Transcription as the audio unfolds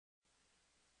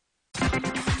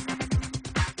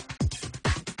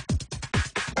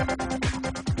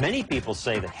Many people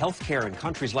say that healthcare in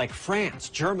countries like France,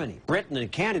 Germany, Britain,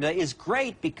 and Canada is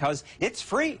great because it's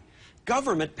free.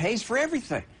 Government pays for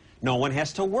everything. No one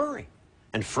has to worry.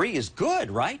 And free is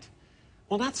good, right?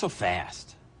 Well, not so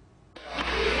fast.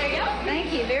 There you go.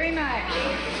 Thank you very much.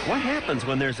 What happens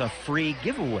when there's a free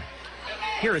giveaway?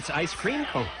 Here it's ice cream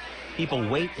cone. People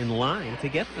wait in line to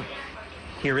get them.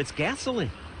 Here it's gasoline.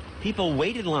 People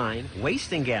wait in line,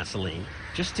 wasting gasoline,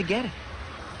 just to get it.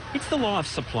 It's the law of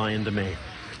supply and demand.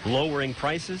 Lowering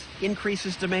prices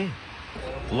increases demand.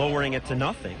 Lowering it to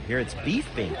nothing, here it's beef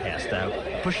being passed out,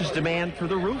 pushes demand through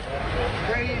the roof.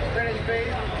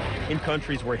 In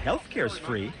countries where healthcare is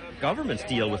free, governments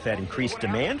deal with that increased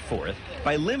demand for it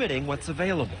by limiting what's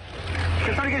available.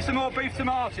 Just trying to get some more beef to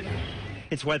Martin.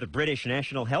 It's why the British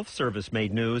National Health Service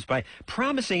made news by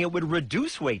promising it would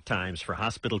reduce wait times for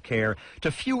hospital care to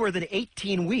fewer than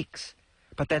 18 weeks.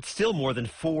 But that's still more than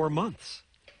 4 months.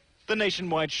 The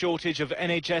nationwide shortage of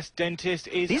NHS dentists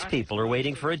is... These people are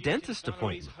waiting for a dentist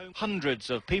appointment. Hundreds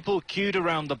of people queued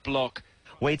around the block.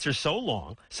 Waits are so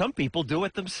long, some people do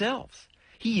it themselves.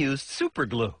 He used super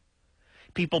glue.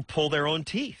 People pull their own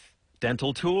teeth,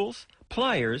 dental tools,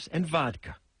 pliers, and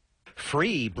vodka.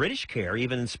 Free British care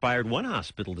even inspired one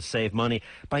hospital to save money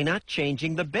by not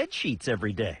changing the bed sheets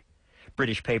every day.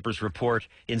 British papers report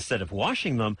instead of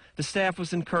washing them, the staff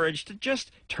was encouraged to just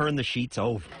turn the sheets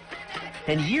over.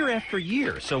 And year after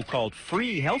year, so-called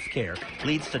free health care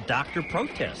leads to doctor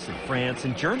protests in France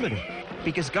and Germany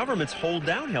because governments hold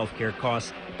down health care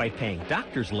costs by paying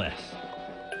doctors less.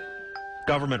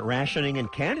 Government rationing in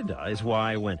Canada is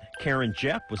why when Karen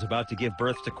Jepp was about to give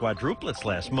birth to quadruplets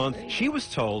last month, she was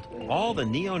told all the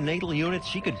neonatal units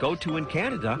she could go to in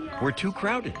Canada were too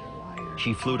crowded.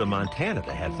 She flew to Montana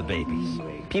to have the babies.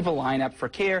 People line up for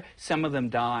care. Some of them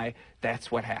die.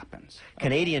 That's what happens.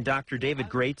 Canadian Dr. David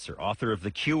Greatzer, author of The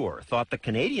Cure, thought the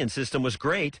Canadian system was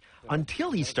great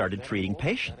until he started treating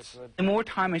patients. The more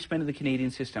time I spent in the Canadian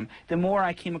system, the more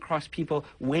I came across people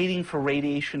waiting for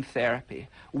radiation therapy,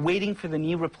 waiting for the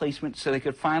knee replacement so they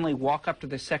could finally walk up to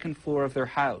the second floor of their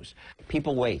house.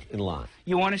 People wait in line.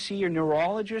 You want to see your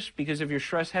neurologist because of your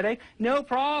stress headache? No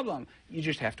problem. You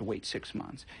just have to wait 6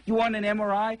 months. You want an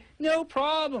MRI? No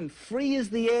problem. Free as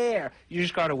the air. You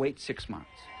just got to wait 6 months.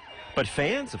 But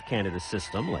fans of Canada's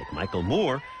system, like Michael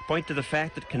Moore, point to the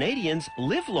fact that Canadians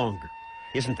live longer.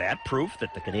 Isn't that proof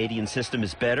that the Canadian system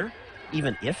is better,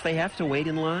 even if they have to wait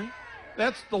in line?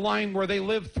 That's the line where they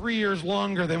live 3 years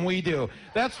longer than we do.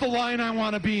 That's the line I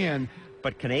want to be in.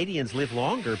 But Canadians live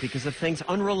longer because of things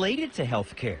unrelated to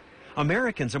health care.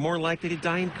 Americans are more likely to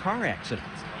die in car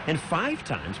accidents and 5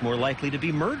 times more likely to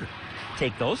be murdered.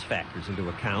 Take those factors into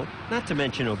account, not to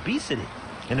mention obesity,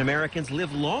 and Americans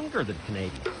live longer than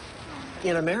Canadians.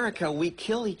 In America, we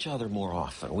kill each other more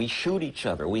often. We shoot each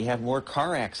other. We have more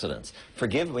car accidents.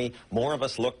 Forgive me, more of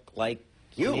us look like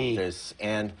you.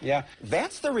 And yeah,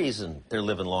 that's the reason they're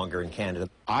living longer in Canada.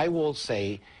 I will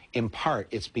say, in part,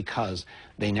 it's because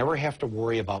they never have to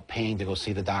worry about paying to go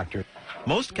see the doctor.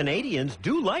 Most Canadians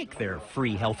do like their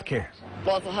free health care.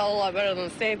 Well, it's a hell of a lot better than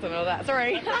the States, I know that.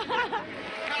 Sorry.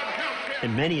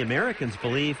 And many Americans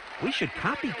believe we should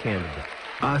copy Canada.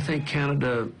 I think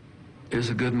Canada is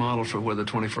a good model for where the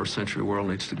 21st century world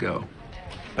needs to go.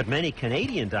 But many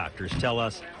Canadian doctors tell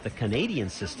us the Canadian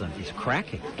system is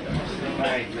cracking.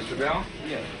 Hi, Mr. Bell?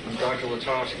 Yeah. I'm Dr.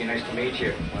 Latowski. Nice to meet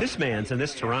you. This man's in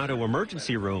this Toronto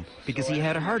emergency room because he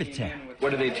had a heart attack. What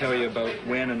do they tell you about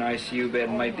when an ICU bed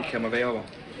might become available?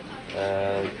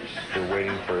 They're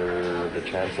waiting for the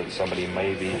chance that somebody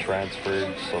may be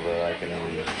transferred so that I can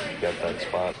get that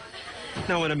spot.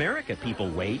 Now, in America, people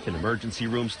wait in emergency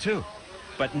rooms, too,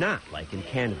 but not like in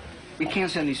Canada. We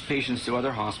can't send these patients to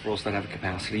other hospitals that have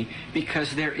capacity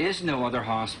because there is no other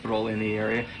hospital in the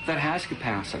area that has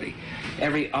capacity.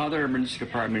 Every other emergency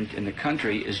department in the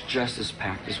country is just as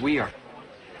packed as we are.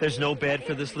 There's no bed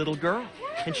for this little girl,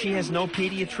 and she has no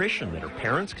pediatrician that her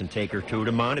parents can take her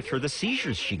to monitor the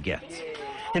seizures she gets.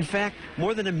 In fact,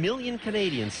 more than 1 million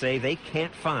Canadians say they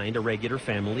can't find a regular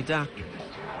family doctor.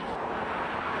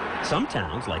 Some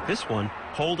towns, like this one,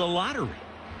 hold a lottery.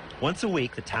 Once a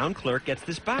week, the town clerk gets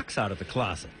this box out of the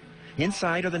closet.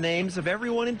 Inside are the names of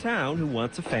everyone in town who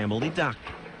wants a family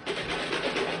doctor.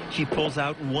 She pulls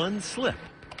out one slip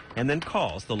and then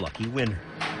calls the lucky winner.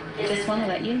 Just want to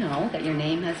let you know that your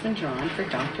name has been drawn for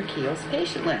Dr. Keel's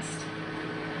patient list.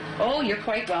 Oh, you're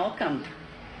quite welcome.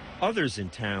 Others in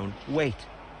town wait.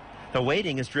 The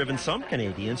waiting has driven some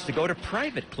Canadians to go to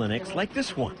private clinics like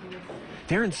this one.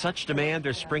 They're in such demand,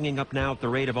 they're springing up now at the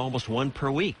rate of almost one per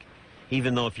week,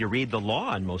 even though if you read the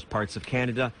law in most parts of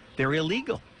Canada, they're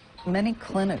illegal. Many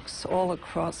clinics all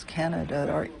across Canada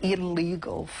are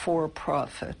illegal for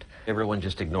profit. Everyone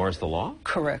just ignores the law?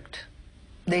 Correct.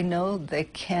 They know they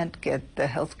can't get the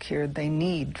health care they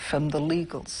need from the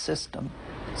legal system,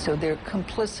 so they're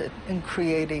complicit in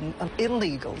creating an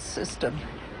illegal system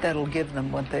that'll give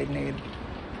them what they need.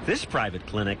 This private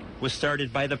clinic was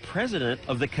started by the president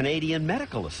of the Canadian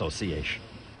Medical Association.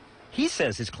 He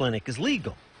says his clinic is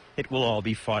legal. It will all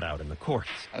be fought out in the courts.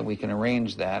 We can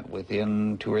arrange that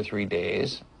within 2 or 3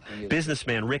 days.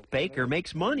 Businessman Rick Baker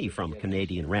makes money from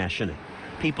Canadian rationing.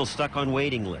 People stuck on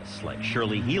waiting lists, like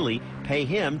Shirley Healy, pay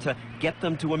him to get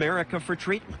them to America for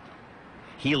treatment.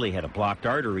 Healy had a blocked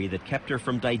artery that kept her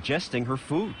from digesting her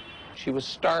food. She was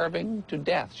starving to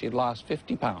death. She had lost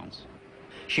 50 pounds.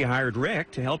 She hired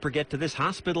Rick to help her get to this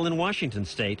hospital in Washington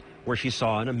State, where she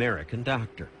saw an American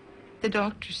doctor. The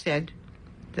doctor said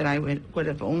that I would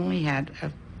have only had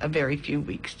a very few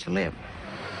weeks to live.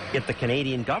 Yet the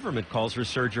Canadian government calls her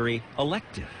surgery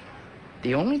elective.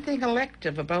 The only thing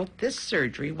elective about this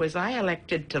surgery was I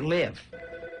elected to live.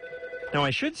 Now,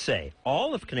 I should say,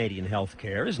 all of Canadian health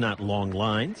care is not long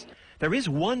lines. There is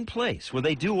one place where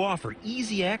they do offer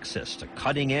easy access to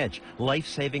cutting-edge,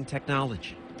 life-saving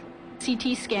technology.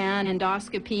 CT scan,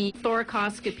 endoscopy,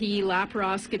 thoracoscopy,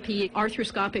 laparoscopy,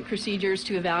 arthroscopic procedures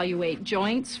to evaluate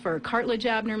joints for cartilage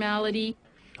abnormality.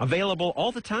 Available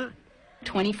all the time.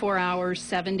 24 hours,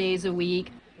 7 days a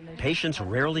week. Patients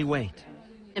rarely wait.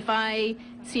 If I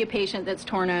see a patient that's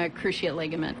torn a cruciate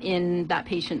ligament in that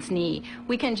patient's knee,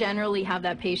 we can generally have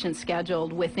that patient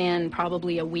scheduled within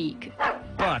probably a week.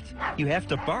 But you have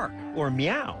to bark or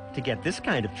meow to get this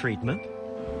kind of treatment.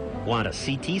 Want a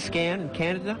CT scan in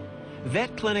Canada?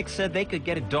 Vet Clinic said they could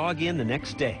get a dog in the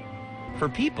next day. For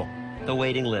people, the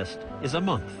waiting list is a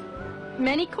month.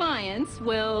 Many clients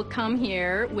will come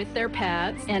here with their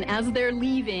pets, and as they're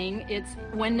leaving, it's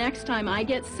when next time I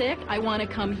get sick, I want to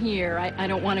come here. I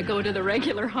don't want to go to the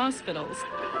regular hospitals.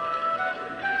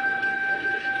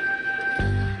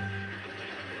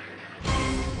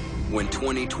 When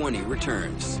 2020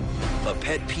 returns, a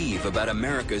pet peeve about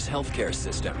America's healthcare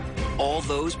system. All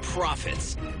those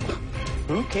profits.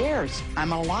 Who cares?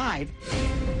 I'm alive.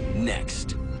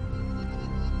 Next.